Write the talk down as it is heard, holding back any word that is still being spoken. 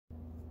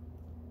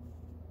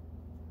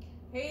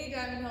Hey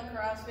Diamond Hill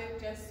CrossFit,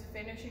 just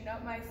finishing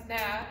up my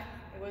snack.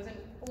 It was an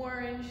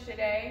orange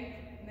today,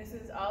 and this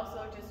is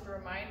also just a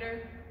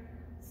reminder,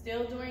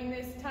 still during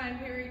this time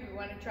period, we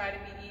want to try to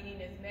be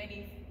eating as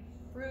many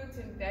fruits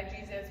and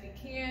veggies as we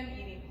can,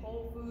 eating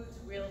whole foods,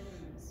 real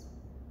foods.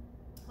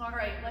 All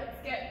right, let's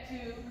get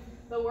to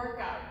the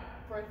workout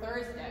for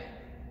Thursday.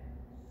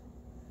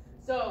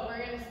 So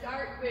we're going to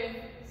start with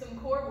some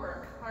core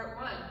work, part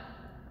one.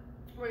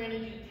 We're going to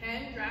do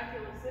 10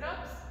 Dracula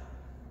sit-ups,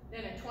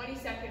 then a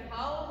 20-second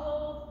hollow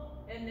hold,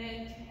 and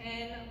then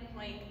 10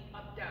 plank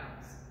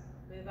up-downs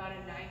with about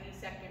a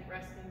 90-second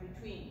rest in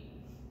between.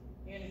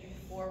 You're going to do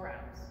 4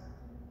 rounds.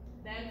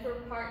 Then for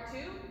part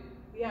two,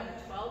 we have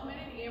a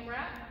 12-minute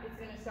AMRAP. It's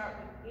going to start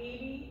with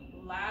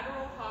 80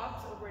 lateral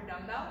hops over a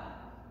dumbbell.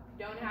 If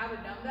you don't have a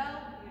dumbbell,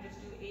 you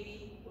just do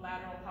 80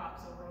 lateral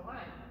hops over a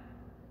line.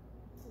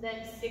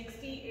 Then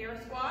 60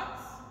 air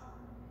squats,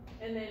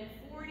 and then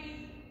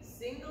 40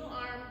 single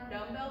arm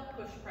dumbbell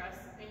push press,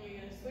 and you're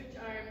going to switch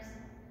arms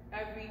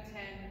every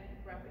 10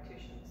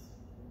 repetitions.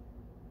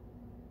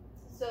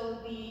 So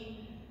the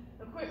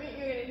equipment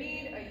you're going to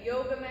need: a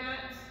yoga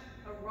mat,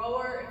 a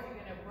rower if you're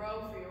going to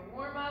row for your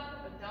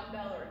warm-up, a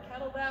dumbbell or a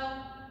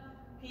kettlebell,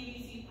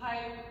 PVC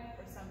pipe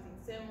or something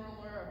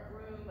similar, a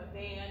broom, a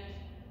band,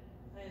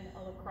 and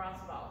a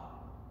lacrosse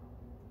ball.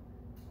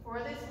 For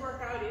this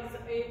workout, it's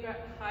a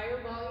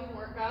higher volume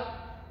workout,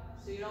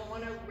 so you don't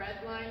want to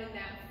redline in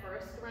that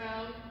first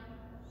round.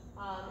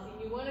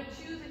 And you want to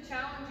choose a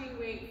challenging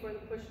weight for the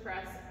push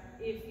press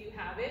if you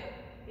have it.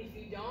 If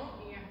you don't,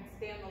 you have to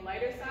stay on the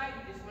lighter side.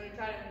 You just want to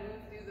try to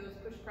move through those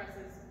push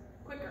presses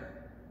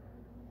quicker.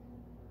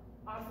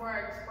 For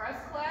our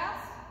express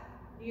class,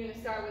 you're going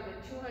to start with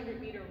a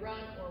 200-meter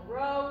run or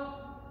row,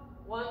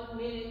 1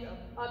 minute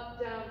of up,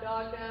 down,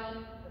 dog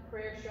down, a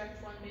prayer stretch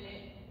 1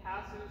 minute,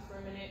 pass-throughs for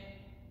a minute.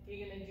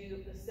 You're going to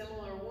do the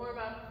similar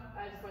warm-up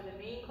as for the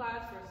main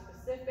class for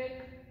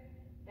specific,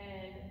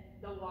 and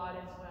the WOD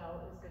as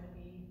well is going to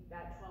be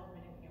that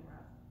 12-minute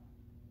AMRAP.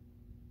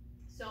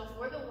 So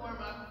for the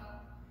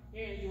warm-up,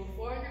 you're going to do a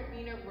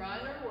 400-meter run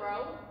or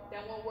row.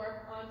 Then we'll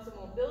work on some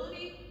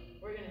mobility.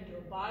 We're going to do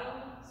a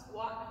bottom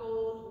squat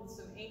hold with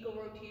some ankle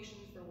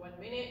rotations for 1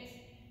 minute.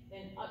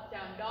 Then up,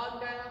 down, dog,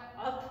 down,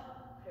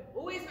 up. I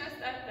always mess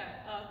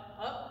that up,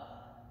 up.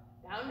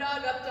 Down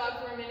dog, up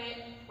dog for a minute,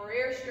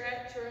 prayer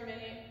stretch for a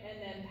minute,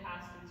 and then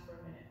pass-throughs for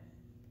a minute.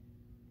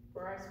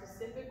 For our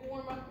specific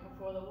warm-up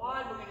before the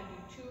WOD, we're going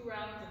to do 2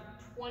 rounds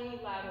of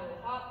 20 lateral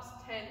hops,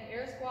 10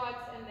 air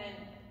squats, and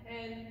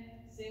then 10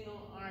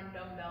 single arm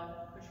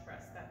dumbbell push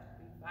press. That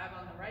would be 5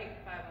 on the right,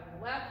 5 on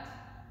the left.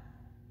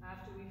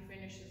 After we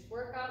finish this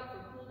workout, for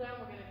cool down,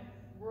 we're going to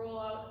roll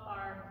out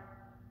our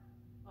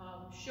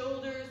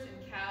shoulders and